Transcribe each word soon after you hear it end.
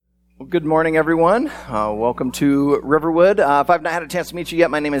Well, good morning, everyone. Welcome to Riverwood. If I've not had a chance to meet you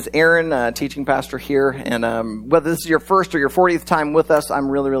yet, my name is Aaron, teaching pastor here. And whether this is your first or your 40th time with us, I'm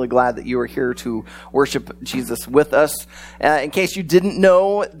really, really glad that you are here to worship Jesus with us. In case you didn't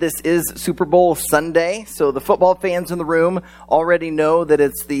know, this is Super Bowl Sunday. So the football fans in the room already know that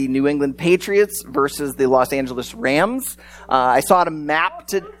it's the New England Patriots versus the Los Angeles Rams. I saw a map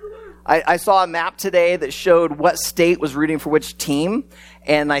today that showed what state was rooting for which team.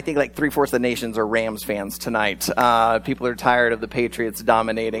 And I think like 3/4 of the nations are Rams fans tonight. People are tired of the Patriots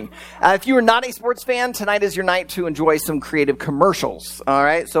dominating. If you are not a sports fan, tonight is your night to enjoy some creative commercials. All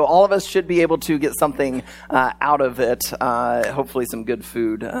right, so all of us should be able to get something out of it. Hopefully, some good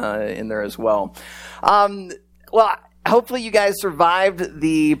food in there as well. Hopefully you guys survived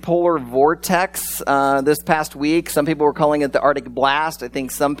the polar vortex this past week. Some people were calling it the Arctic blast. I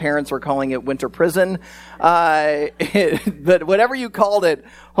think some parents were calling it winter prison. But whatever you called it,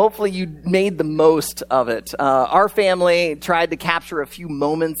 hopefully you made the most of it. Our family tried to capture a few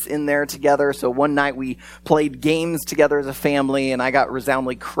moments in there together. So one night we played games together as a family, and I got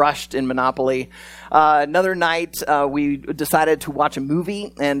resoundingly crushed in Monopoly. Another night we decided to watch a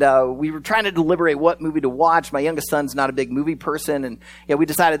movie, and we were trying to deliberate what movie to watch. My youngest son's not a big movie person, and we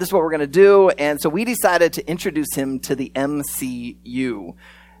decided this is what we're going to do. And so we decided to introduce him to the MCU.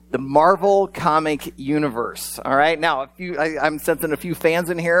 The Marvel Comic Universe. All right. Now, I'm sensing a few fans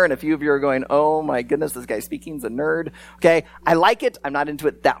in here, and a few of you are going, "Oh my goodness, this guy speaking's a nerd." Okay, I like it. I'm not into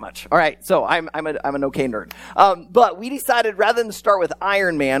it that much. All right, so I'm an okay nerd. But we decided rather than start with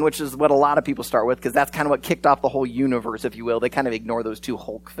Iron Man, which is what a lot of people start with, because that's kind of what kicked off the whole universe, if you will. They kind of ignore those two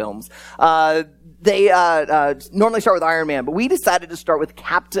Hulk films. They normally start with Iron Man, but we decided to start with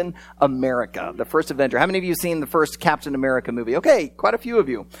Captain America, the first Avenger. How many of you have seen the first Captain America movie? Okay, quite a few of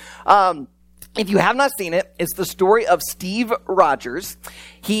you. If you have not seen it, it's the story of Steve Rogers.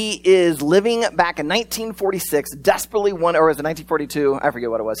 He is living back in 1946, or is it 1942? I forget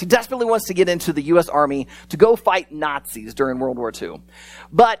what it was. He desperately wants to get into the U.S. Army to go fight Nazis during World War II.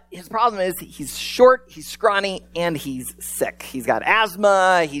 But his problem is he's short, he's scrawny, and he's sick. He's got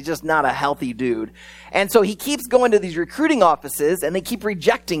asthma. He's just not a healthy dude. And so he keeps going to these recruiting offices, and they keep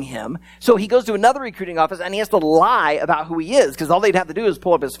rejecting him. So he goes to another recruiting office, and he has to lie about who he is, because all they'd have to do is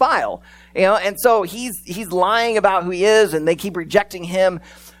pull up his file. And so he's lying about who he is, and they keep rejecting him.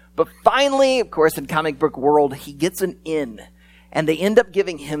 But finally, of course, in comic book world, he gets an in, and they end up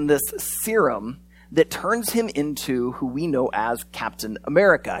giving him this serum that turns him into who we know as Captain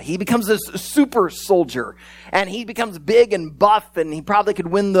America. He becomes this super soldier, and he becomes big and buff, and he probably could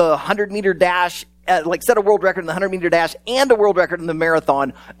win the 100-meter dash, set a world record in the 100-meter dash and a world record in the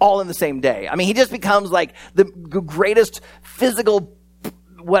marathon all in the same day. I mean, he just becomes like the greatest physical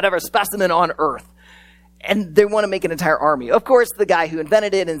specimen on earth. And they want to make an entire army. Of course, the guy who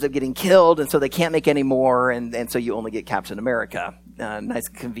invented it ends up getting killed, and so they can't make any more, and so you only get Captain America. Nice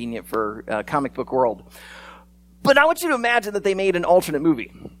and convenient for comic book world. But I want you to imagine that they made an alternate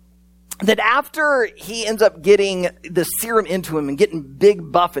movie. That after he ends up getting the serum into him and getting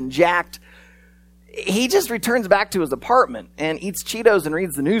big, buff, and jacked, he just returns back to his apartment and eats Cheetos and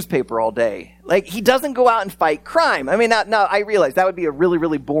reads the newspaper all day. Like, he doesn't go out and fight crime. I mean, now I realize that would be a really,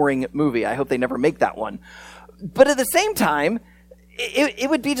 really boring movie. I hope they never make that one. But at the same time, it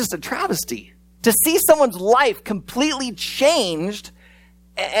would be just a travesty to see someone's life completely changed,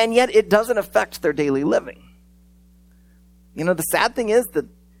 and yet it doesn't affect their daily living. The sad thing is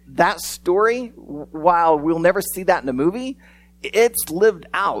that story, while we'll never see that in a movie, it's lived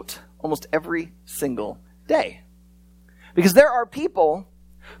out almost every single day. Because there are people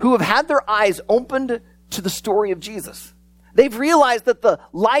who have had their eyes opened to the story of Jesus. They've realized that the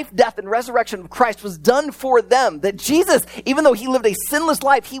life, death, and resurrection of Christ was done for them. That Jesus, even though he lived a sinless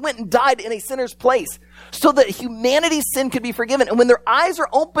life, he went and died in a sinner's place so that humanity's sin could be forgiven. And when their eyes are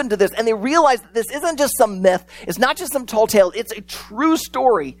open to this and they realize that this isn't just some myth, it's not just some tall tale, it's a true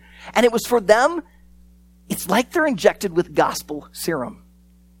story, and it was for them, it's like they're injected with gospel serum.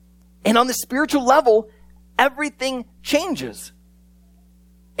 And on the spiritual level, everything changes.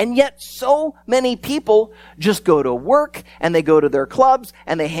 And yet so many people just go to work, and they go to their clubs,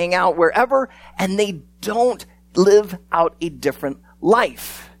 and they hang out wherever, and they don't live out a different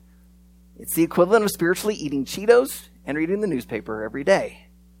life. It's the equivalent of spiritually eating Cheetos and reading the newspaper every day.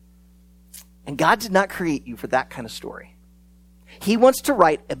 And God did not create you for that kind of story. He wants to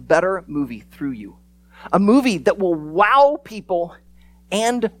write a better movie through you. A movie that will wow people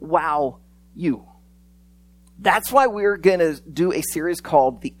and wow you. That's why we're going to do a series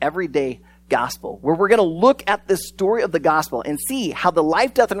called The Everyday Gospel, where we're going to look at this story of the gospel and see how the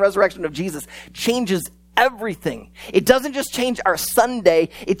life, death, and resurrection of Jesus changes everything. It doesn't just change our Sunday,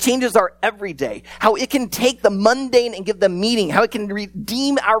 it changes our everyday. How it can take the mundane and give them meaning, how it can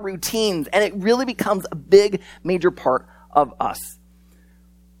redeem our routines, and it really becomes a big, major part of us.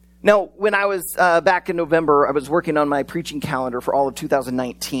 Now, when I was back in November, I was working on my preaching calendar for all of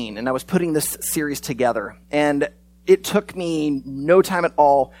 2019, and I was putting this series together. And it took me no time at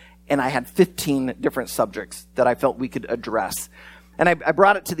all, and I had 15 different subjects that I felt we could address. And I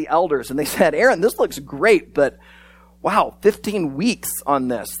brought it to the elders, and they said, Aaron, this looks great, but wow, 15 weeks on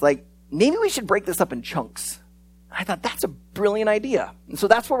this. Like, maybe we should break this up in chunks. I thought, that's a brilliant idea. And so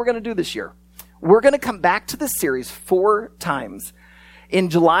that's what we're going to do this year. We're going to come back to this series 4 times. In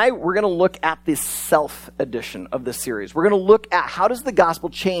July, we're going to look at the self edition of this series. We're going to look at how does the gospel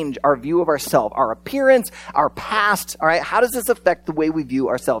change our view of ourselves, our appearance, our past, all right? How does this affect the way we view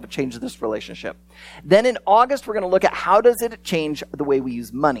ourselves? It changes this relationship. Then in August, we're going to look at how does it change the way we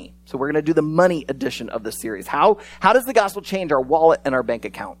use money. So we're going to do the money edition of this series. How does the gospel change our wallet and our bank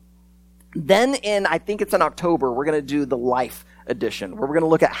account? Then I think it's in October, we're going to do the life edition, where we're going to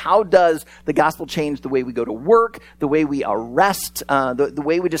look at how does the gospel change the way we go to work, the way we rest, the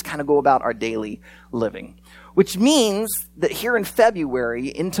way we just kind of go about our daily living. Which means that here in February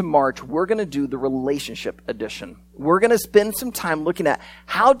into March, we're going to do the relationship edition. We're going to spend some time looking at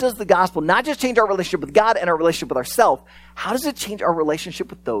how does the gospel not just change our relationship with God and our relationship with ourselves, how does it change our relationship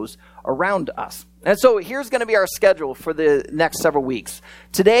with those around us? And so here's going to be our schedule for the next several weeks.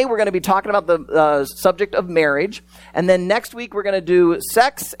 Today, we're going to be talking about the subject of marriage. And then next week, we're going to do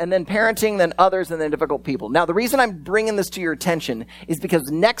sex, and then parenting, then others, and then difficult people. Now, the reason I'm bringing this to your attention is because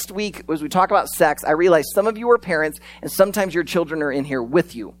next week, as we talk about sex, I realize some of you are parents, and sometimes your children are in here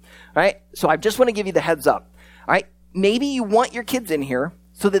with you. All right? So I just want to give you the heads up. All right? Maybe you want your kids in here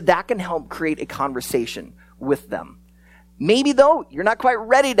so that can help create a conversation with them. Maybe, though, you're not quite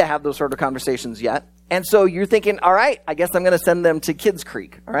ready to have those sort of conversations yet. And so you're thinking, all right, I guess I'm going to send them to Kids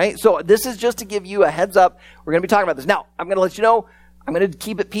Creek. All right. So this is just to give you a heads up. We're going to be talking about this. Now, I'm going to let you know, I'm going to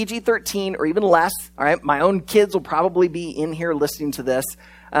keep it PG-13 or even less. All right. My own kids will probably be in here listening to this.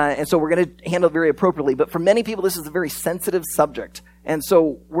 And so we're going to handle it very appropriately. But for many people, this is a very sensitive subject. And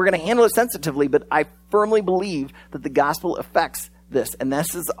so we're going to handle it sensitively. But I firmly believe that the gospel affects this. And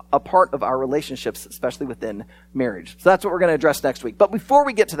this is a part of our relationships, especially within marriage. So that's what we're going to address next week. But before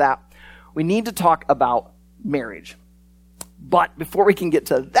we get to that, we need to talk about marriage. But before we can get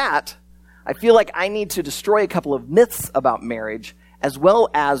to that, I feel like I need to destroy a couple of myths about marriage, as well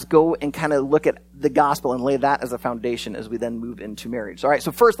as go and kind of look at the gospel and lay that as a foundation as we then move into marriage. All right,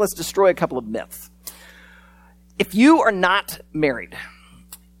 so first, let's destroy a couple of myths. If you are not married,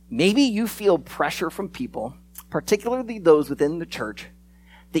 maybe you feel pressure from people, particularly those within the church,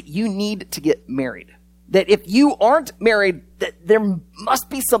 that you need to get married. That if you aren't married, that there must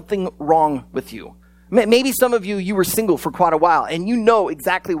be something wrong with you. Maybe some of you were single for quite a while, and you know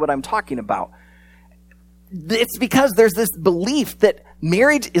exactly what I'm talking about. It's because there's this belief that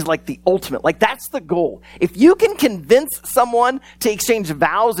marriage is like the ultimate, like that's the goal. If you can convince someone to exchange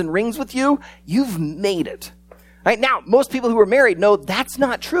vows and rings with you, you've made it. Right now, most people who are married know that's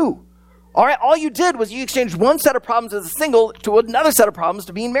not true. All right, all you did was you exchanged one set of problems as a single to another set of problems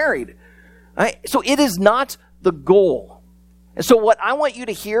to being married. All right, so it is not the goal. And so what I want you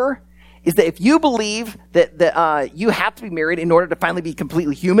to hear is that if you believe that you have to be married in order to finally be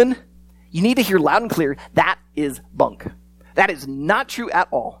completely human, you need to hear loud and clear, that is bunk. That is not true at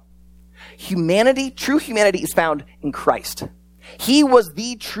all. Humanity, true humanity is found in Christ. He was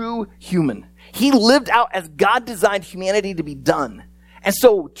the true human. He lived out as God designed humanity to be done. And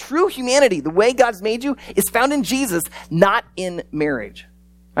so true humanity, the way God's made you, is found in Jesus, not in marriage.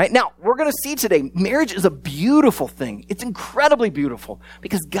 Right? Now, we're going to see today, marriage is a beautiful thing. It's incredibly beautiful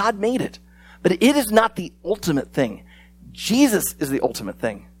because God made it. But it is not the ultimate thing. Jesus is the ultimate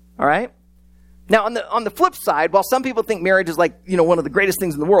thing. All right? Now, on the flip side, while some people think marriage is like, one of the greatest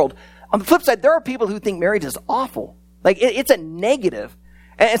things in the world, on the flip side, there are people who think marriage is awful. Like, it's a negative.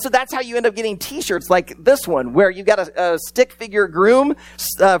 And so that's how you end up getting t-shirts like this one, where you got a stick figure groom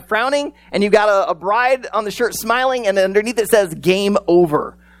frowning, and you got a bride on the shirt smiling, and underneath it says, game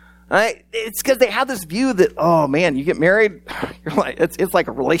over. Right? It's because they have this view that, oh man, you get married, you're like, it's like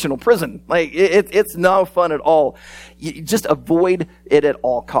a relational prison. Like, it's no fun at all. You just avoid it at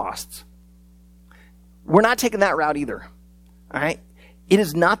all costs. We're not taking that route either. All right? It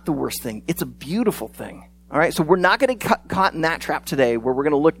is not the worst thing. It's a beautiful thing. All right, so we're not going to get caught in that trap today where we're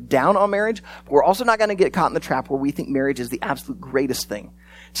going to look down on marriage. But we're also not going to get caught in the trap where we think marriage is the absolute greatest thing.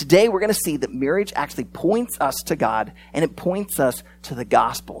 Today, we're going to see that marriage actually points us to God, and it points us to the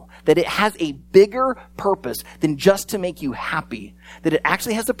gospel. That it has a bigger purpose than just to make you happy. That it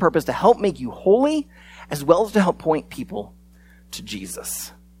actually has a purpose to help make you holy as well as to help point people to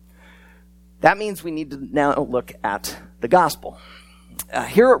Jesus. That means we need to now look at the gospel.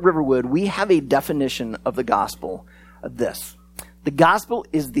 Here at Riverwood, we have a definition of the gospel of this. The gospel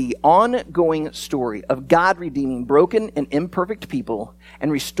is the ongoing story of God redeeming broken and imperfect people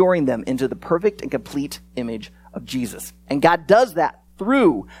and restoring them into the perfect and complete image of Jesus. And God does that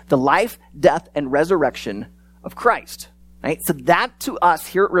through the life, death, and resurrection of Christ. Right? So that to us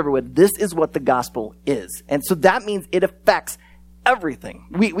here at Riverwood, this is what the gospel is. And so that means it affects everything.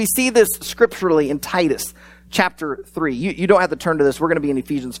 We see this scripturally in Titus chapter 3. You don't have to turn to this. We're going to be in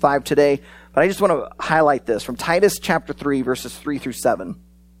Ephesians 5 today, but I just want to highlight this from Titus chapter 3, verses 3 through 7.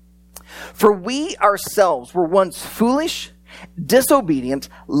 For we ourselves were once foolish, disobedient,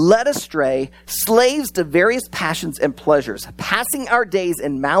 led astray, slaves to various passions and pleasures, passing our days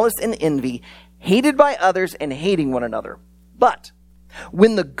in malice and envy, hated by others and hating one another. But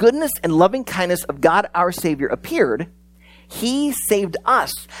when the goodness and loving kindness of God our Savior appeared, he saved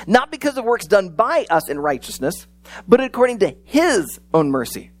us, not because of works done by us in righteousness, but according to his own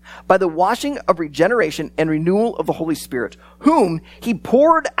mercy, by the washing of regeneration and renewal of the Holy Spirit, whom he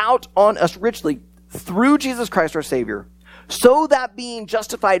poured out on us richly through Jesus Christ our Savior, so that being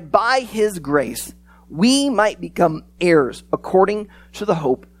justified by his grace, we might become heirs according to the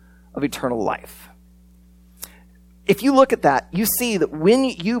hope of eternal life. If you look at that, you see that when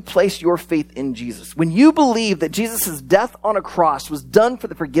you place your faith in Jesus, when you believe that Jesus' death on a cross was done for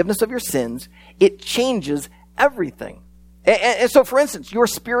the forgiveness of your sins, it changes everything. And so, for instance, your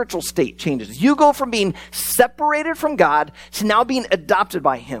spiritual state changes. You go from being separated from God to now being adopted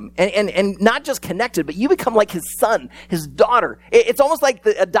by him. And not just connected, but you become like his son, his daughter. It's almost like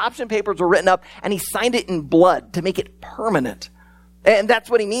the adoption papers were written up and he signed it in blood to make it permanent. And that's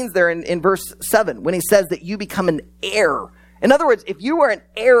what he means there in verse 7 when he says that you become an heir. In other words, if you are an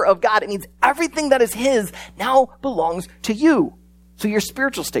heir of God, it means everything that is his now belongs to you. So your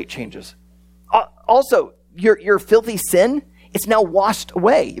spiritual state changes. Also, your filthy sin, it's now washed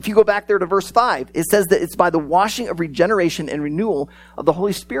away. If you go back there to verse 5, it says that it's by the washing of regeneration and renewal of the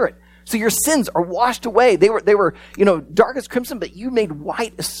Holy Spirit. So your sins are washed away. They were dark as crimson, but you made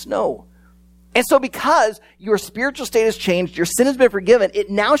white as snow. And so because your spiritual state has changed, your sin has been forgiven, it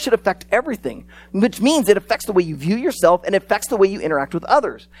now should affect everything, which means it affects the way you view yourself and it affects the way you interact with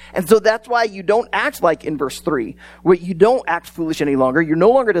others. And so that's why you don't act like in verse 3, where you don't act foolish any longer. You're no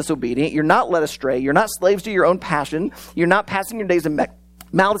longer disobedient. You're not led astray. You're not slaves to your own passion. You're not passing your days in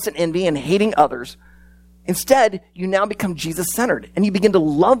malice and envy and hating others. Instead, you now become Jesus-centered and you begin to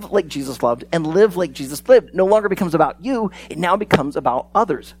love like Jesus loved and live like Jesus lived. It no longer becomes about you. It now becomes about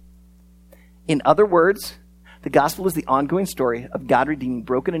others. In other words, the gospel is the ongoing story of God redeeming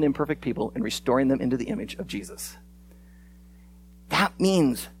broken and imperfect people and restoring them into the image of Jesus. That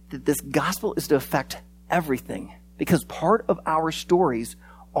means that this gospel is to affect everything because part of our stories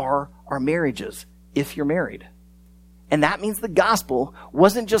are our marriages, if you're married. And that means the gospel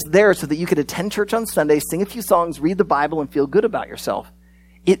wasn't just there so that you could attend church on Sunday, sing a few songs, read the Bible, and feel good about yourself.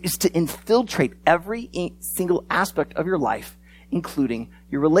 It is to infiltrate every single aspect of your life, including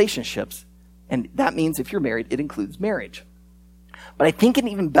your relationships. And that means if you're married, it includes marriage. But I think an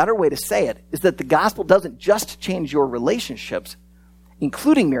even better way to say it is that the gospel doesn't just change your relationships,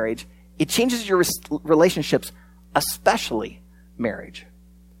 including marriage. It changes your relationships, especially marriage.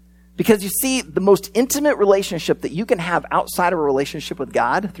 Because you see, the most intimate relationship that you can have outside of a relationship with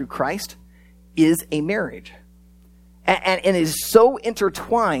God through Christ is a marriage. And it is so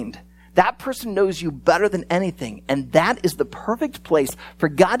intertwined. That person knows you better than anything, and that is the perfect place for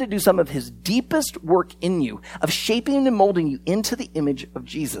God to do some of his deepest work in you, of shaping and molding you into the image of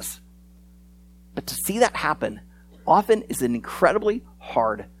Jesus. But to see that happen often is an incredibly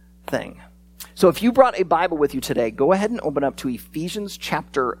hard thing. So if you brought a Bible with you today, go ahead and open up to Ephesians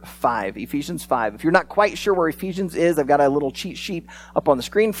chapter 5. Ephesians 5. If you're not quite sure where Ephesians is, I've got a little cheat sheet up on the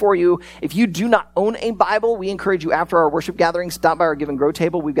screen for you. If you do not own a Bible, we encourage you after our worship gathering, stop by our Give and Grow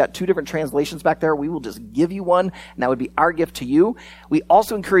table. We've got 2 different translations back there. We will just give you one, and that would be our gift to you. We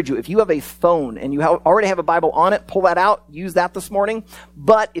also encourage you, if you have a phone and you already have a Bible on it, pull that out, use that this morning.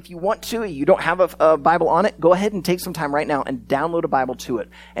 But if you want to, you don't have a Bible on it, go ahead and take some time right now and download a Bible to it,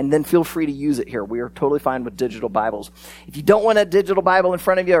 and then feel free to use it here. We are totally fine with digital Bibles. If you don't want a digital Bible in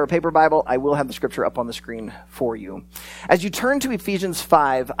front of you or a paper Bible, I will have the scripture up on the screen for you. As you turn to Ephesians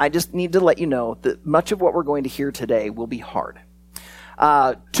 5, I just need to let you know that much of what we're going to hear today will be hard.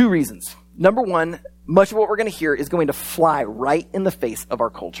 2 reasons. Number 1, much of what we're going to hear is going to fly right in the face of our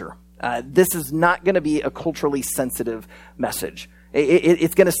culture. This is not going to be a culturally sensitive message.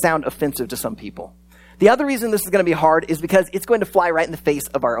 It's going to sound offensive to some people. The other reason this is going to be hard is because it's going to fly right in the face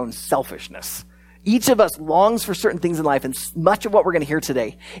of our own selfishness. Each of us longs for certain things in life, and much of what we're going to hear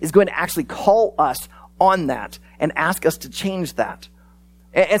today is going to actually call us on that and ask us to change that.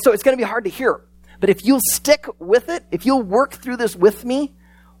 And so it's going to be hard to hear. But if you'll stick with it, if you'll work through this with me,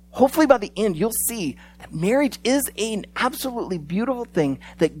 hopefully by the end, you'll see that marriage is an absolutely beautiful thing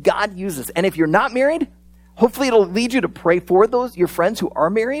that God uses. And if you're not married, hopefully it'll lead you to pray for your friends who are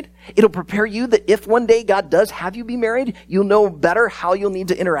married. It'll prepare you that if one day God does have you be married, you'll know better how you'll need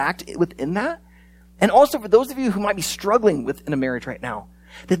to interact within that. And also for those of you who might be struggling within a marriage right now,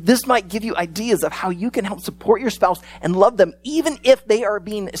 that this might give you ideas of how you can help support your spouse and love them even if they are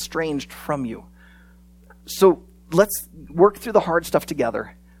being estranged from you. So let's work through the hard stuff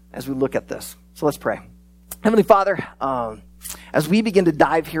together as we look at this. So let's pray. Heavenly Father, as we begin to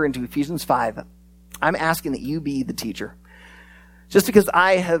dive here into Ephesians 5, I'm asking that you be the teacher. Just because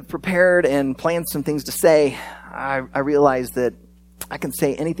I have prepared and planned some things to say, I realize that I can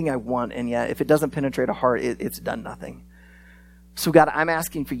say anything I want, and yet if it doesn't penetrate a heart, it's done nothing. So God, I'm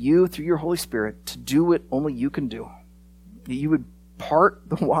asking for you, through your Holy Spirit, to do what only you can do. That you would part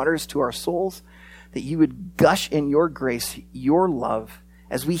the waters to our souls, that you would gush in your grace, your love.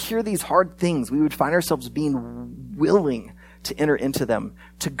 As we hear these hard things, we would find ourselves being willing to enter into them,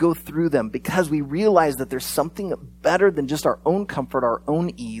 to go through them, because we realize that there's something better than just our own comfort, our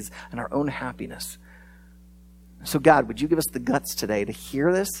own ease, and our own happiness. So God, would you give us the guts today to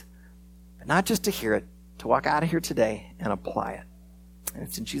hear this, but not just to hear it, to walk out of here today and apply it. And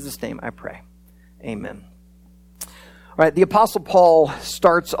it's in Jesus' name I pray. Amen. All right, the Apostle Paul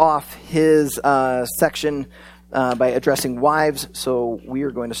starts off his section by addressing wives, so we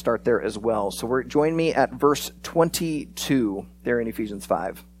are going to start there as well. So join me at verse 22 there in Ephesians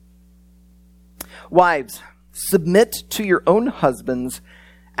 5. Wives, submit to your own husbands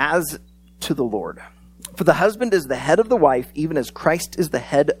as to the Lord. For the husband is the head of the wife, even as Christ is the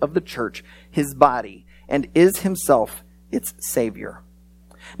head of the church, his body, and is himself its Savior.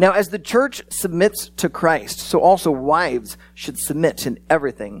 Now, as the church submits to Christ, so also wives should submit in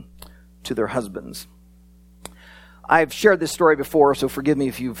everything to their husbands. I've shared this story before, so forgive me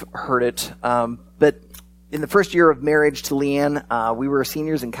if you've heard it. But in the first year of marriage to Leanne, we were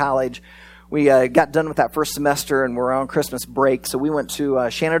seniors in college. We got done with that first semester and we're on Christmas break. So we went to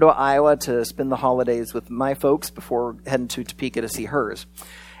Shenandoah, Iowa to spend the holidays with my folks before heading to Topeka to see hers.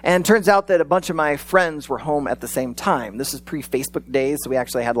 And it turns out that a bunch of my friends were home at the same time. This is pre-Facebook days, so we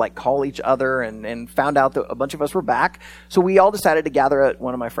actually had to call each other and found out that a bunch of us were back. So we all decided to gather at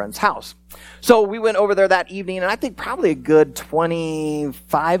one of my friends' house. So we went over there that evening, and I think probably a good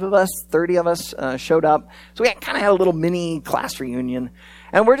 25 of us, 30 of us showed up. So we kind of had a little mini class reunion.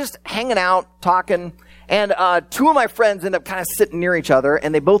 And we're just hanging out, talking, and two of my friends ended up kind of sitting near each other,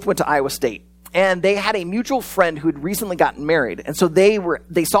 and they both went to Iowa State. And they had a mutual friend who had recently gotten married. And so they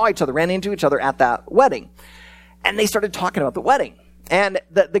saw each other, ran into each other at that wedding. And they started talking about the wedding. And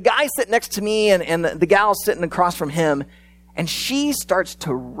the guy sitting next to me and the gal sitting across from him, and she starts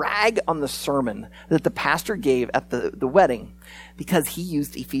to rag on the sermon that the pastor gave at the wedding because he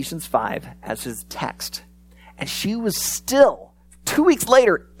used Ephesians 5 as his text. And she was still, 2 weeks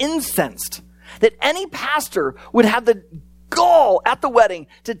later, incensed that any pastor would have the gall at the wedding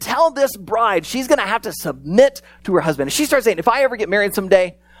to tell this bride she's going to have to submit to her husband. And she starts saying, if I ever get married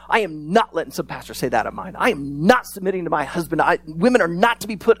someday, I am not letting some pastor say that of mine. I am not submitting to my husband. Women are not to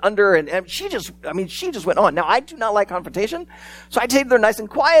be put under. And she just went on. Now, I do not like confrontation. So I stayed there nice and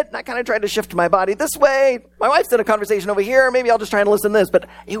quiet. And I kind of tried to shift my body this way. My wife's in a conversation over here. Maybe I'll just try and listen to this. But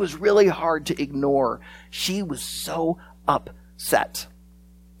it was really hard to ignore. She was so upset.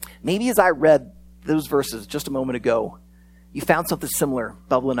 Maybe as I read those verses just a moment ago, you found something similar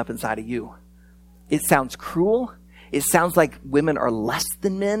bubbling up inside of you. It sounds cruel. It sounds like women are less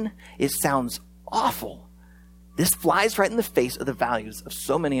than men. It sounds awful. This flies right in the face of the values of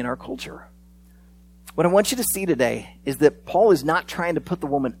so many in our culture. What I want you to see today is that Paul is not trying to put the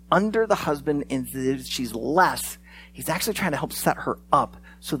woman under the husband and that she's less. He's actually trying to help set her up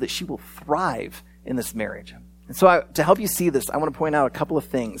so that she will thrive in this marriage. And so to help you see this, I want to point out a couple of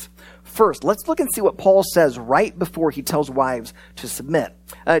things. First, let's look and see what Paul says right before he tells wives to submit.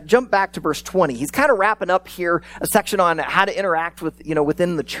 Jump back to verse 20. He's kind of wrapping up here a section on how to interact with,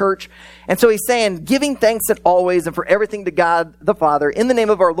 within the church. And so he's saying, giving thanks at always and for everything to God the Father, in the name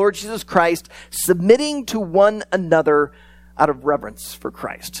of our Lord Jesus Christ, submitting to one another out of reverence for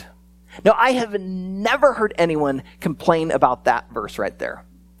Christ. Now, I have never heard anyone complain about that verse right there.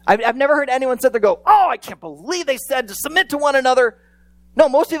 I've never heard anyone sit there go, oh, I can't believe they said to submit to one another. No,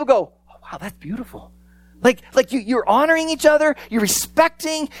 most people go, oh, wow, that's beautiful. Like you're honoring each other, you're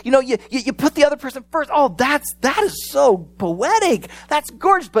respecting, you put the other person first. Oh, that is so poetic. That's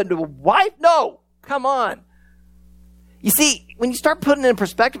gorgeous. But to a wife, no. come on. You see, when you start putting it in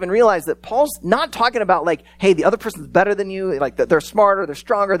perspective and realize that Paul's not talking about like, hey, the other person's better than you, like they're smarter, they're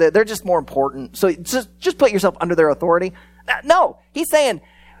stronger, they're just more important. So just put yourself under their authority. No, he's saying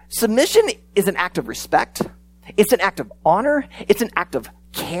submission is an act of respect. It's an act of honor. It's an act of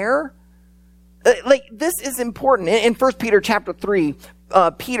care. Like this is important. In 1 Peter chapter 3,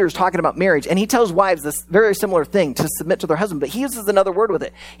 Peter's talking about marriage, and he tells wives this very similar thing, to submit to their husband, but he uses another word with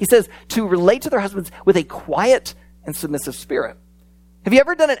it. He says to relate to their husbands with a quiet and submissive spirit. Have you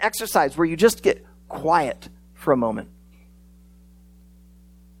ever done an exercise where you just get quiet for a moment?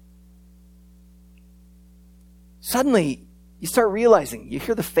 Suddenly, you start realizing, you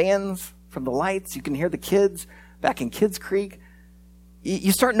hear the fans from the lights, you can hear the kids back in Kids Creek.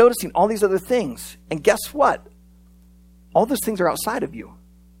 You start noticing all these other things. And guess what? All those things are outside of you.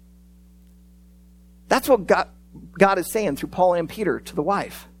 That's what God is saying through Paul and Peter to the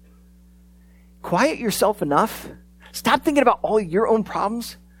wife. Quiet yourself enough. Stop thinking about all your own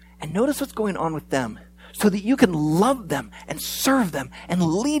problems and notice what's going on with them so that you can love them and serve them and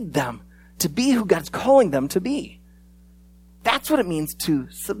lead them to be who God's calling them to be. That's what it means to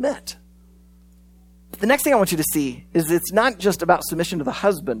submit. The next thing I want you to see is it's not just about submission to the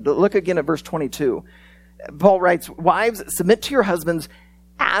husband. Look again at verse 22. Paul writes, wives, submit to your husbands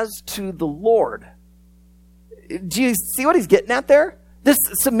as to the Lord. Do you see what he's getting at there? This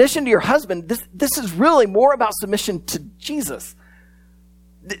submission to your husband, this is really more about submission to Jesus.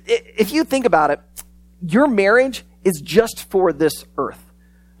 If you think about it, your marriage is just for this earth.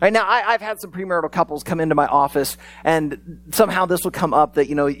 Right now, I've had some premarital couples come into my office, and somehow this will come up that,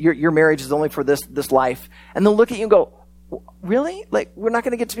 your marriage is only for this life. And they'll look at you and go, really? Like, we're not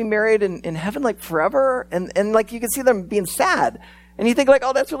going to get to be married in heaven, like, forever? And like, you can see them being sad. And you think like,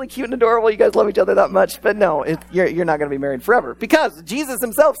 oh, that's really cute and adorable. You guys love each other that much. But no, you're not going to be married forever. Because Jesus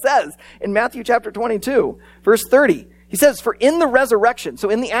himself says in Matthew chapter 22, verse 30, he says, for in the resurrection, so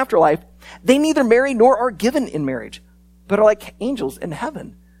in the afterlife, they neither marry nor are given in marriage, but are like angels in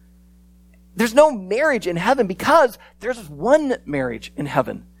heaven. There's no marriage in heaven because there's one marriage in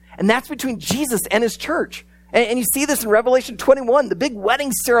heaven. And that's between Jesus and his church. And you see this in Revelation 21, the big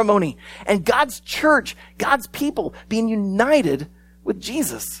wedding ceremony. And God's church, God's people being united with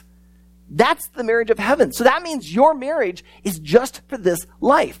Jesus. That's the marriage of heaven. So that means your marriage is just for this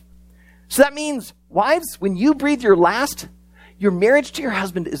life. So that means, wives, when you breathe your last, your marriage to your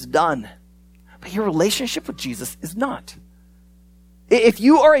husband is done. But your relationship with Jesus is not. If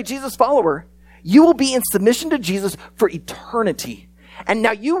you are a Jesus follower, you will be in submission to Jesus for eternity. And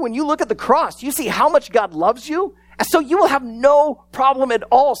now when you look at the cross, you see how much God loves you. And so you will have no problem at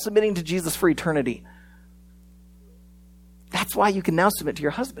all submitting to Jesus for eternity. That's why you can now submit to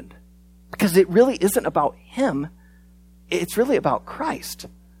your husband. Because it really isn't about him. It's really about Christ.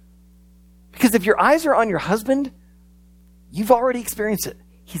 Because if your eyes are on your husband, you've already experienced it.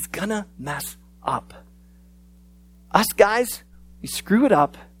 He's gonna mess up. Us guys, we screw it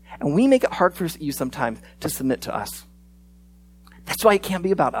up, and we make it hard for you sometimes to submit to us. That's why it can't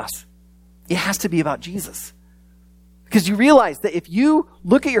be about us. It has to be about Jesus. Because you realize that if you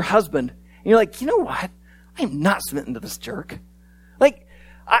look at your husband, and you're like, you know what? I'm not submitting to this jerk. Like,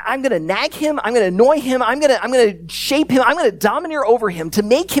 I'm going to nag him. I'm going to annoy him. I'm going to shape him. I'm going to domineer over him to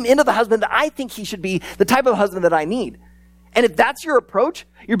make him into the husband that I think he should be, the type of husband that I need. And if that's your approach,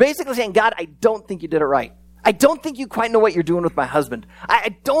 you're basically saying, God, I don't think you did it right. I don't think you quite know what you're doing with my husband.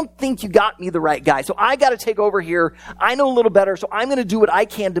 I don't think you got me the right guy. So I got to take over here. I know a little better. So I'm going to do what I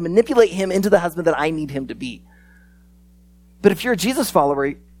can to manipulate him into the husband that I need him to be. But if you're a Jesus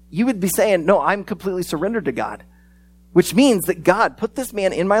follower, you would be saying, no, I'm completely surrendered to God, which means that God put this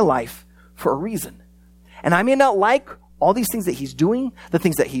man in my life for a reason. And I may not like all these things that he's doing, the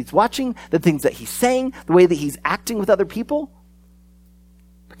things that he's watching, the things that he's saying, the way that he's acting with other people.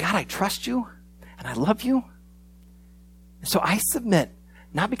 But God, I trust you and I love you. And so I submit,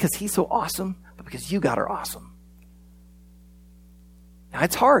 not because he's so awesome, but because you, God, are awesome. Now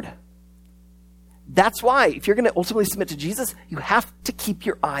it's hard. That's why, if you're going to ultimately submit to Jesus, you have to keep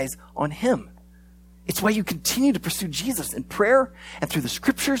your eyes on him. It's why you continue to pursue Jesus in prayer and through the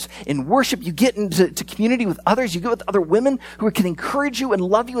scriptures, in worship. You get into community with others. You get with other women who can encourage you and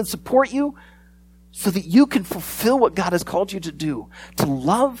love you and support you so that you can fulfill what God has called you to do, to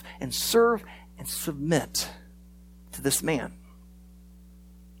love and serve and submit to this man.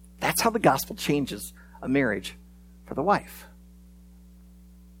 That's how the gospel changes a marriage for the wife.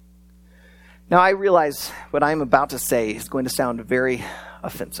 Now, I realize what I'm about to say is going to sound very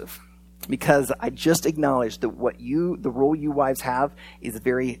offensive because I just acknowledged that the role you wives have is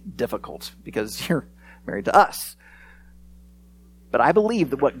very difficult because you're married to us. But I believe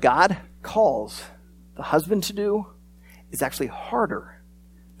that what God calls the husband to do is actually harder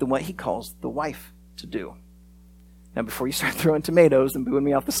than what he calls the wife to do. Now, before you start throwing tomatoes and booing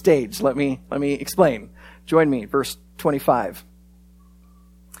me off the stage, let me explain. Join me, verse 25.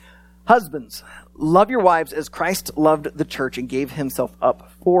 Husbands, love your wives as Christ loved the church and gave himself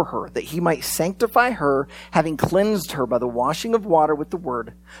up for her, that he might sanctify her, having cleansed her by the washing of water with the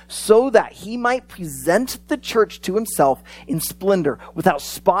word, so that he might present the church to himself in splendor, without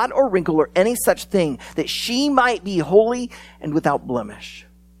spot or wrinkle or any such thing, that she might be holy and without blemish.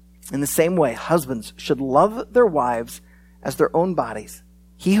 In the same way, husbands should love their wives as their own bodies.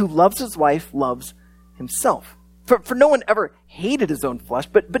 He who loves his wife loves himself. For no one ever hated his own flesh,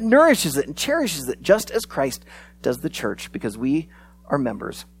 but nourishes it and cherishes it, just as Christ does the church, because we are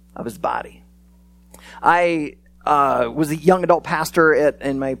members of his body. I was a young adult pastor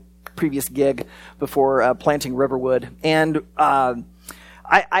in my previous gig before planting Riverwood, and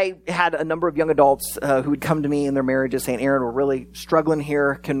I had a number of young adults who would come to me in their marriages saying, Aaron, we're really struggling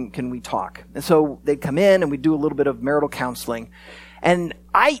here. Can we talk? And so they'd come in and we'd do a little bit of marital counseling. And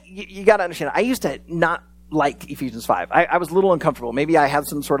you got to understand, I used to not like Ephesians 5. I was a little uncomfortable. Maybe I have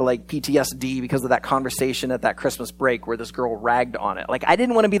some sort of like PTSD because of that conversation at that Christmas break where this girl ragged on it. Like, I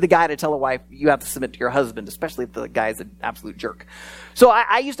didn't want to be the guy to tell a wife, you have to submit to your husband, especially if the guy's an absolute jerk. So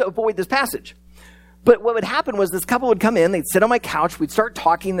I used to avoid this passage. But what would happen was this couple would come in, they'd sit on my couch, we'd start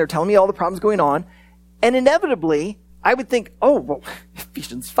talking, they're telling me all the problems going on, and inevitably, I would think, oh, well,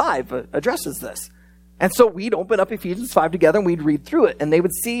 Ephesians 5 addresses this. And so we'd open up Ephesians 5 together and we'd read through it, and they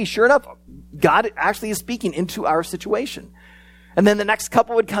would see, sure enough, God actually is speaking into our situation. And then the next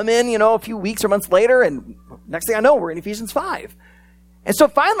couple would come in, a few weeks or months later, and next thing I know, we're in Ephesians 5. And so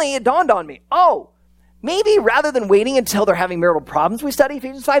finally, it dawned on me, maybe rather than waiting until they're having marital problems, we study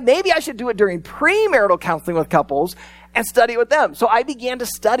Ephesians 5. Maybe I should do it during premarital counseling with couples and study it with them. So I began to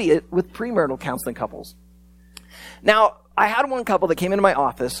study it with premarital counseling couples. Now, I had one couple that came into my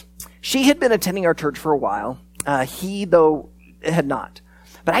office. She had been attending our church for a while. He, though, had not.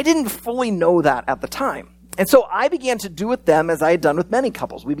 But I didn't fully know that at the time. And so I began to do with them as I had done with many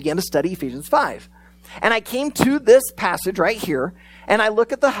couples. We began to study Ephesians 5. And I came to this passage right here, and I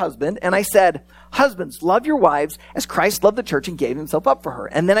look at the husband, and I said, husbands, love your wives as Christ loved the church and gave himself up for her.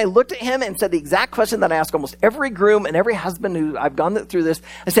 And then I looked at him and said the exact question that I ask almost every groom and every husband who I've gone through this.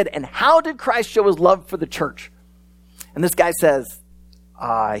 I said, and how did Christ show his love for the church? And this guy says,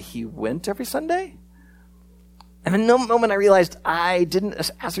 he went every Sunday? And in no moment I realized I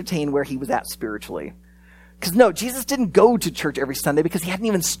didn't ascertain where he was at spiritually. Because no, Jesus didn't go to church every Sunday because he hadn't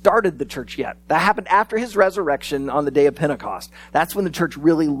even started the church yet. That happened after his resurrection on the day of Pentecost. That's when the church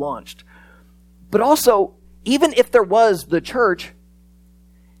really launched. But also, even if there was the church,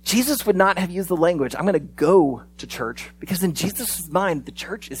 Jesus would not have used the language, I'm going to go to church, because in Jesus' mind, the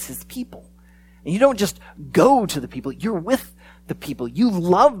church is his people. And you don't just go to the people, you're with the people. You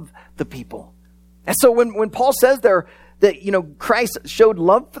love the people. And so when Paul says there that, Christ showed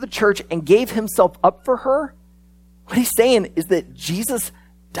love for the church and gave himself up for her, what he's saying is that Jesus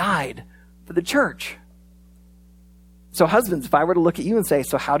died for the church. So husbands, if I were to look at you and say,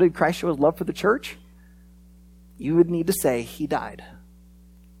 so how did Christ show his love for the church? You would need to say, he died.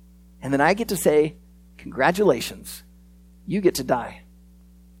 And then I get to say, congratulations, you get to die.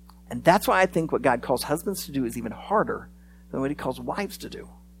 And that's why I think what God calls husbands to do is even harder than what he calls wives to do.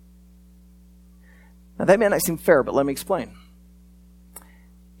 Now that may not seem fair, but let me explain.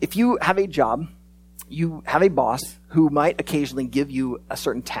 If you have a job, you have a boss who might occasionally give you a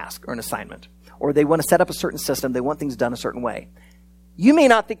certain task or an assignment, or they want to set up a certain system, they want things done a certain way. You may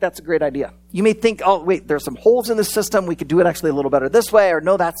not think that's a great idea. You may think, oh, wait, there's some holes in the system. We could do it actually a little better this way, or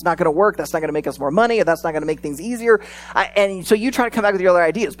no, that's not going to work. That's not going to make us more money, or that's not going to make things easier. And so you try to come back with your other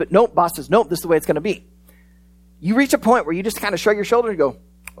ideas, but nope, boss says, nope, this is the way it's going to be. You reach a point where you just kind of shrug your shoulders and go,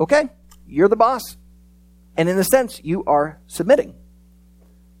 okay, you're the boss. And in a sense, you are submitting.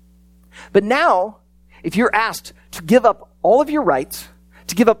 But now, if you're asked to give up all of your rights,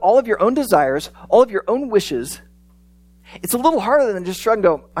 to give up all of your own desires, all of your own wishes, it's a little harder than just shrug and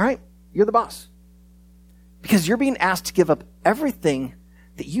go, all right, you're the boss. Because you're being asked to give up everything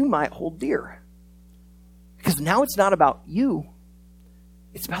that you might hold dear. Because now it's not about you,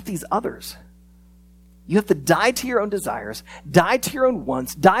 it's about these others. You have to die to your own desires, die to your own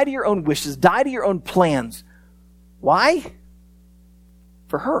wants, die to your own wishes, die to your own plans. Why?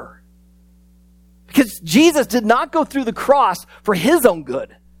 For her. Because Jesus did not go through the cross for his own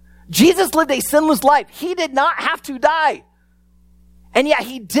good. Jesus lived a sinless life. He did not have to die. And yet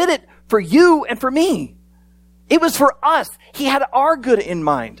he did it for you and for me. It was for us. He had our good in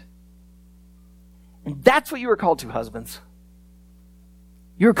mind. And that's what you were called to, husbands.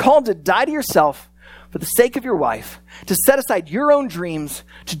 You were called to die to yourself, for the sake of your wife, to set aside your own dreams,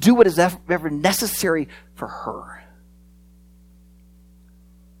 to do what is ever necessary for her.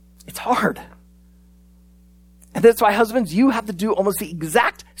 It's hard. And that's why, husbands, you have to do almost the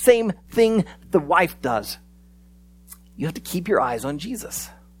exact same thing the wife does. You have to keep your eyes on Jesus.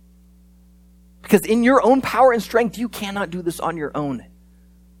 Because in your own power and strength, you cannot do this on your own.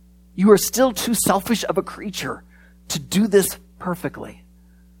 You are still too selfish of a creature to do this perfectly.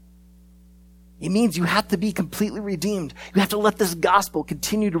 It means you have to be completely redeemed. You have to let this gospel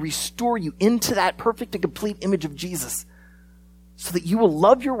continue to restore you into that perfect and complete image of Jesus, so that you will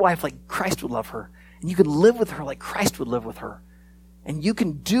love your wife like Christ would love her, and you can live with her like Christ would live with her, and you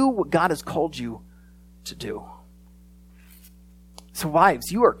can do what God has called you to do. So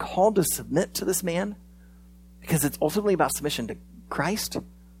wives, you are called to submit to this man, because it's ultimately about submission to Christ.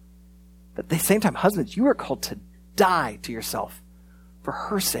 But at the same time, husbands, you are called to die to yourself for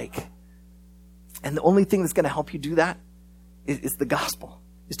her sake. And the only thing that's going to help you do that is the gospel,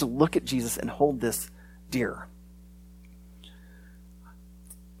 is to look at Jesus and hold this dear.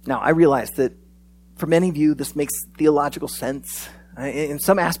 Now, I realize that for many of you, this makes theological sense. In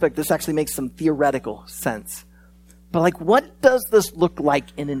some aspect, this actually makes some theoretical sense. But what does this look like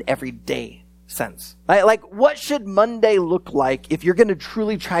in an everyday sense? What should Monday look like if you're going to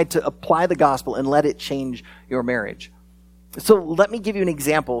truly try to apply the gospel and let it change your marriage? So let me give you an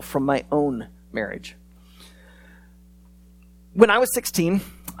example from my own marriage. When I was 16,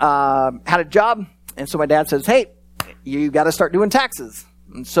 had a job, and so my dad says, hey, you got to start doing taxes.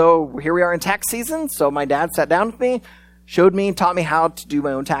 And so here we are in tax season, so my dad sat down with me, showed me, taught me how to do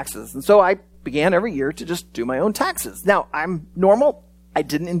my own taxes. And so I began every year to just do my own taxes. Now, I'm normal. I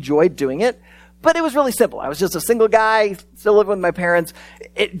didn't enjoy doing it, but it was really simple. I was just a single guy, still living with my parents.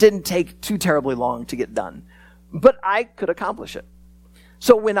 It didn't take too terribly long to get done, but I could accomplish it.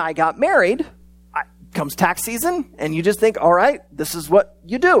 So when I got married, comes tax season, and you just think, all right, this is what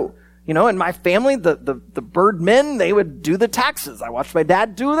you do. You know, in my family, the Bird men, they would do the taxes. I watched my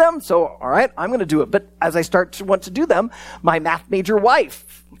dad do them, so all right, I'm going to do it. But as I start to want to do them, my math major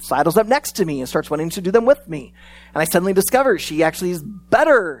wife sidles up next to me and starts wanting to do them with me. And I suddenly discover she actually is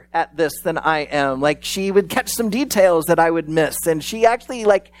better at this than I am. She would catch some details that I would miss, and she actually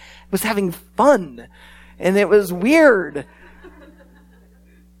was having fun, and it was weird.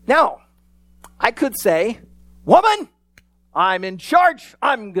 Now, I could say, woman, I'm in charge.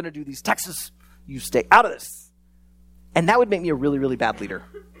 I'm going to do these taxes. You stay out of this. And that would make me a really, really bad leader,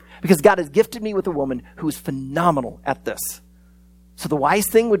 because God has gifted me with a woman who is phenomenal at this. So the wise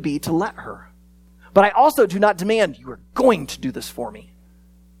thing would be to let her. But I also do not demand, you are going to do this for me.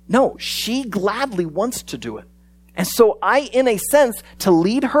 No, she gladly wants to do it. And so I, in a sense, to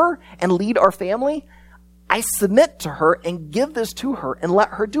lead her and lead our family, I submit to her and give this to her and let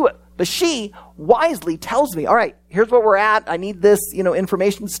her do it. But she wisely tells me, all right, here's where we're at. I need this,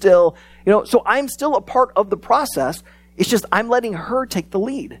 information still. So I'm still a part of the process. It's just I'm letting her take the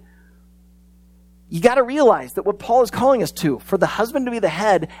lead. You got to realize that what Paul is calling us to, for the husband to be the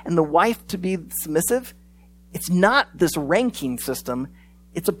head and the wife to be submissive, it's not this ranking system.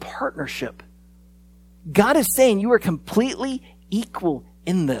 It's a partnership. God is saying you are completely equal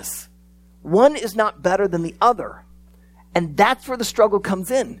in this. One is not better than the other. And that's where the struggle comes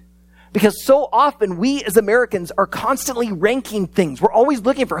in. Because so often we as Americans are constantly ranking things. We're always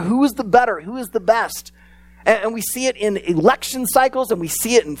looking for who is the better, who is the best. And we see it in election cycles, and we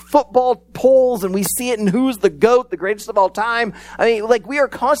see it in football polls, and we see it in who's the GOAT, the greatest of all time. We are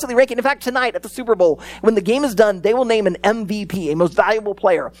constantly ranking. In fact, tonight at the Super Bowl, when the game is done, they will name an MVP, a most valuable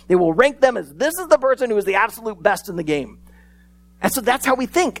player. They will rank them as this is the person who is the absolute best in the game. And so that's how we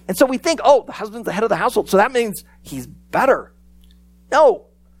think. And so we think, oh, the husband's the head of the household, so that means he's better. No.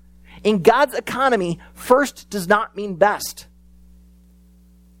 In God's economy, first does not mean best.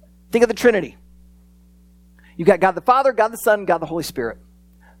 Think of the Trinity. You've got God the Father, God the Son, God the Holy Spirit.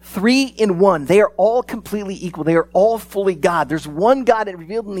 3 in 1. They are all completely equal. They are all fully God. There's one God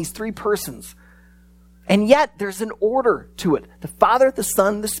revealed in these 3 persons. And yet, there's an order to it. The Father, the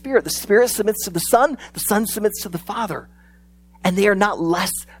Son, the Spirit. The Spirit submits to the Son submits to the Father. And they are not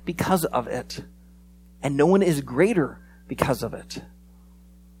less because of it. And no one is greater because of it.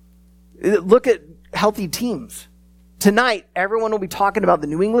 Look at healthy teams. Tonight, everyone will be talking about the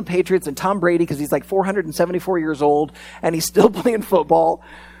New England Patriots and Tom Brady because he's 474 years old and he's still playing football.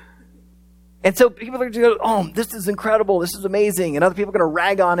 And so people are going to go, oh, this is incredible. This is amazing. And other people are going to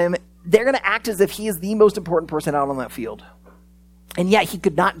rag on him. They're going to act as if he is the most important person out on that field. And yet he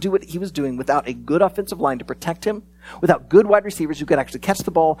could not do what he was doing without a good offensive line to protect him, without good wide receivers who could actually catch the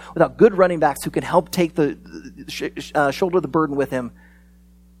ball, without good running backs who could help take the shoulder the burden with him.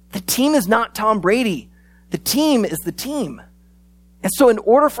 The team is not Tom Brady. The team is the team. And so in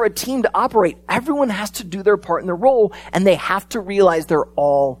order for a team to operate, everyone has to do their part in their role, and they have to realize they're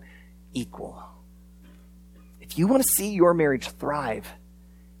all equal. If you want to see your marriage thrive,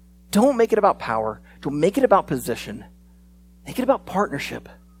 don't make it about power. Don't make it about position. Make it about partnership.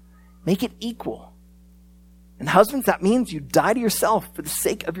 Make it equal. And husbands, that means you die to yourself for the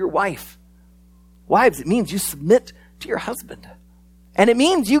sake of your wife. Wives, it means you submit to your husband. And it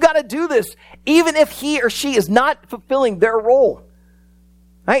means you got to do this even if he or she is not fulfilling their role.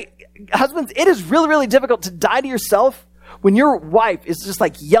 Right? Husbands, it is really, really difficult to die to yourself when your wife is just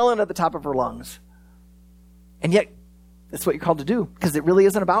like yelling at the top of her lungs. And yet, that's what you're called to do, because it really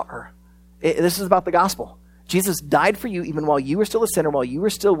isn't about her. This is about the gospel. Jesus died for you even while you were still a sinner, while you were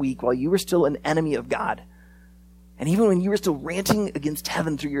still weak, while you were still an enemy of God. And even when you were still ranting against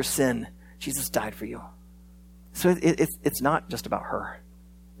heaven through your sin, Jesus died for you. So it's not just about her.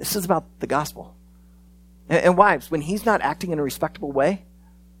 This is about the gospel. And wives, when he's not acting in a respectable way,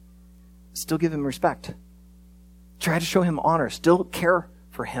 still give him respect. Try to show him honor. Still care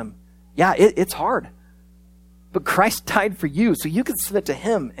for him. Yeah, it's hard. But Christ died for you, so you can submit to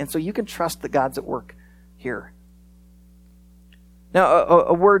him, and so you can trust that God's at work here. Now,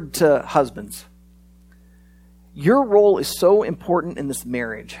 a word to husbands. Your role is so important in this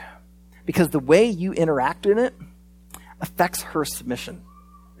marriage because the way you interact in it affects her submission.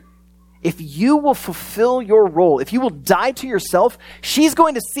 If you will fulfill your role, if you will die to yourself, she's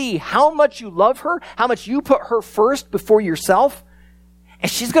going to see how much you love her, how much you put her first before yourself,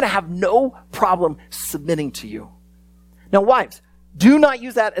 and she's going to have no problem submitting to you. Now, wives, do not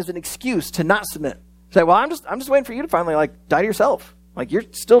use that as an excuse to not submit. Say, well, I'm just waiting for you to finally die to yourself. You're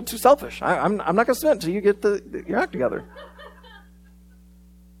still too selfish. I'm not going to submit until you get your act together.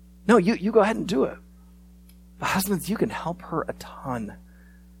 No, you go ahead and do it. But husbands, you can help her a ton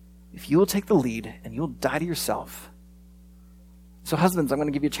if you will take the lead and you'll die to yourself. So husbands, I'm going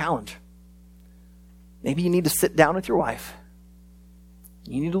to give you a challenge. Maybe you need to sit down with your wife.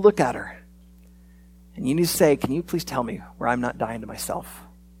 You need to look at her. And you need to say, can you please tell me where I'm not dying to myself?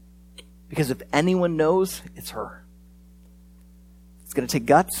 Because if anyone knows, it's her. It's going to take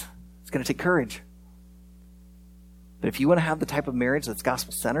guts. It's going to take courage. But if you want to have the type of marriage that's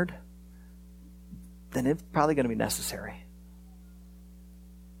gospel-centered, then it's probably going to be necessary.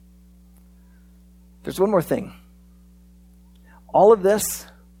 There's one more thing. All of this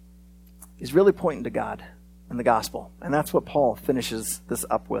is really pointing to God and the gospel. And that's what Paul finishes this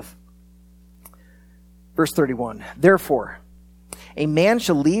up with. Verse 31, therefore, a man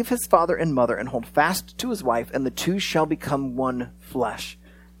shall leave his father and mother and hold fast to his wife, and the two shall become one flesh.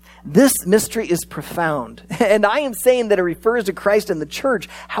 This mystery is profound, and I am saying that it refers to Christ and the church.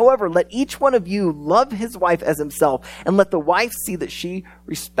 However, let each one of you love his wife as himself, and let the wife see that she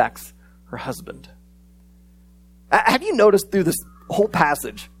respects her husband. Have you noticed through this whole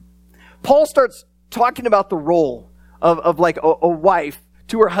passage, Paul starts talking about the role of a wife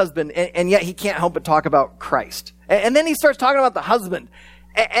to her husband, and yet he can't help but talk about Christ. And then he starts talking about the husband.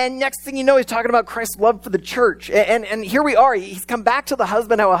 And next thing you know, he's talking about Christ's love for the church. And here we are. He's come back to the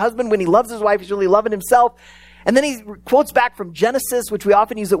husband, how a husband, when he loves his wife, he's really loving himself. And then he quotes back from Genesis, which we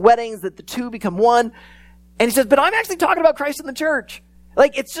often use at weddings, that the two become one. And he says, but I'm actually talking about Christ and the church.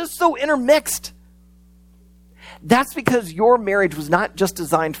 It's just so intermixed. That's because your marriage was not just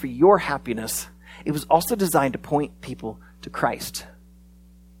designed for your happiness. It was also designed to point people to Christ.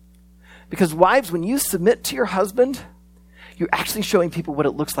 Because wives, when you submit to your husband, you're actually showing people what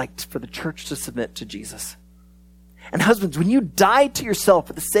it looks like for the church to submit to Jesus. And husbands, when you die to yourself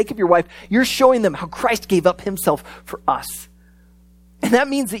for the sake of your wife, you're showing them how Christ gave up himself for us. And that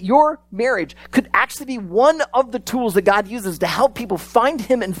means that your marriage could actually be one of the tools that God uses to help people find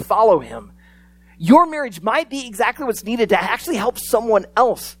him and follow him. Your marriage might be exactly what's needed to actually help someone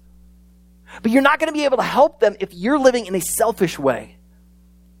else. But you're not going to be able to help them if you're living in a selfish way.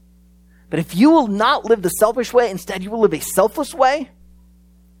 But if you will not live the selfish way, instead you will live a selfless way,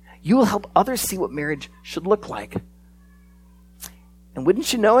 you will help others see what marriage should look like. And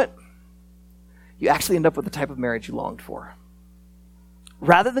wouldn't you know it, you actually end up with the type of marriage you longed for.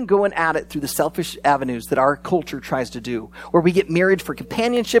 Rather than going at it through the selfish avenues that our culture tries to do, where we get married for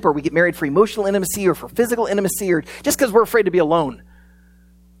companionship, or we get married for emotional intimacy, or for physical intimacy, or just because we're afraid to be alone.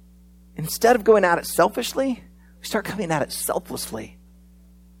 Instead of going at it selfishly, we start coming at it selflessly.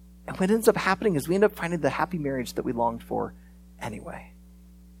 And what ends up happening is we end up finding the happy marriage that we longed for anyway.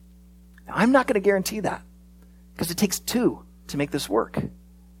 Now, I'm not going to guarantee that, because it takes two to make this work.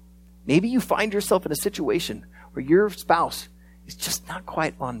 Maybe you find yourself in a situation where your spouse is just not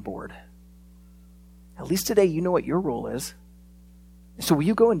quite on board. At least today you know what your role is. So will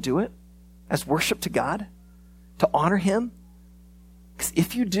you go and do it as worship to God, to honor him? Because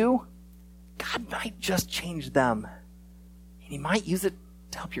if you do, God might just change them. And he might use it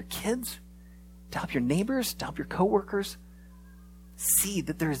to help your kids, to help your neighbors, to help your coworkers see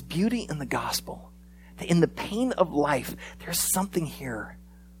that there is beauty in the gospel, that in the pain of life, there's something here.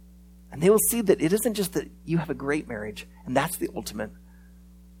 And they will see that it isn't just that you have a great marriage, and that's the ultimate.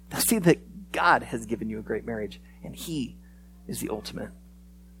 They'll see that God has given you a great marriage, and he is the ultimate.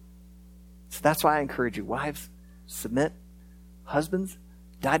 So that's why I encourage you, wives, submit. Husbands,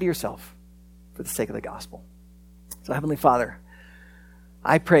 die to yourself for the sake of the gospel. So Heavenly Father,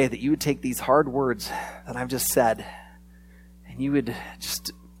 I pray that you would take these hard words that I've just said, and you would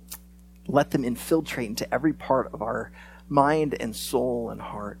just let them infiltrate into every part of our mind and soul and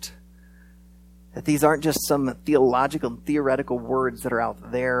heart. That these aren't just some theological and theoretical words that are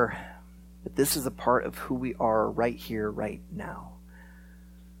out there, but this is a part of who we are right here, right now.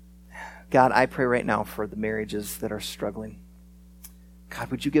 God, I pray right now for the marriages that are struggling.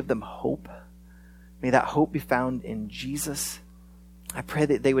 God, would you give them hope? May that hope be found in Jesus. I pray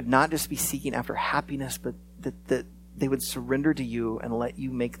that they would not just be seeking after happiness, but that they would surrender to you and let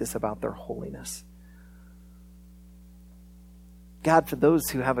you make this about their holiness. God, for those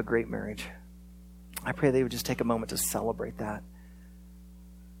who have a great marriage, I pray they would just take a moment to celebrate that.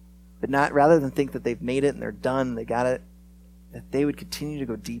 But not, rather than think that they've made it and they're done, they got it, that they would continue to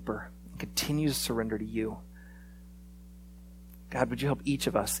go deeper and continue to surrender to you. God, would you help each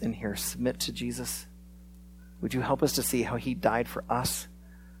of us in here submit to Jesus? Would you help us to see how he died for us?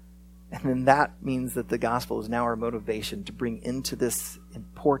 And then that means that the gospel is now our motivation to bring into this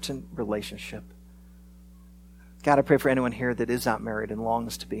important relationship. God, I pray for anyone here that is not married and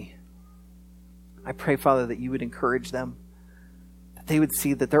longs to be. I pray, Father, that you would encourage them, that they would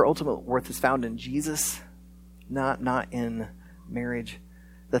see that their ultimate worth is found in Jesus, not in marriage,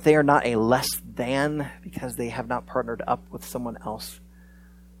 that they are not a less than because they have not partnered up with someone else.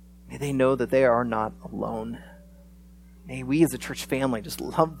 May they know that they are not alone. May we as a church family just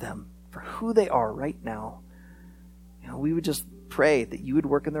love them for who they are right now. We would just pray that you would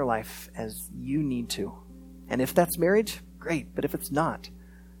work in their life as you need to. And if that's marriage, great. But if it's not,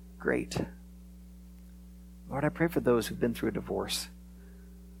 great. Lord, I pray for those who've been through a divorce,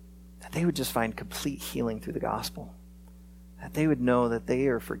 that they would just find complete healing through the gospel, that they would know that they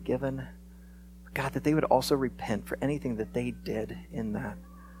are forgiven. God, that they would also repent for anything that they did in that.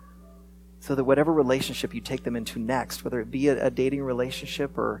 So that whatever relationship you take them into next, whether it be a dating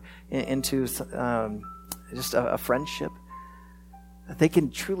relationship or into just a friendship, that they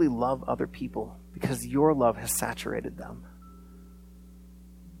can truly love other people because your love has saturated them.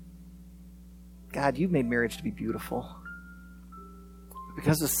 God, you've made marriage to be beautiful. But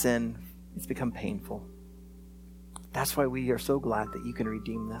because of sin, it's become painful. That's why we are so glad that you can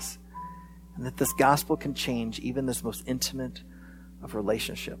redeem this and that this gospel can change even this most intimate of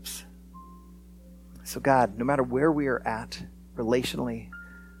relationships. So God, no matter where we are at relationally,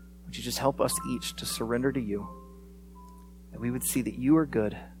 would you just help us each to surrender to you, that we would see that you are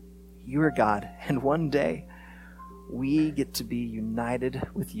good, you are God, and one day we get to be united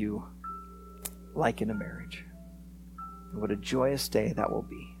with you like in a marriage. And what a joyous day that will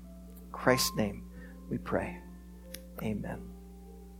be. In Christ's name we pray. Amen.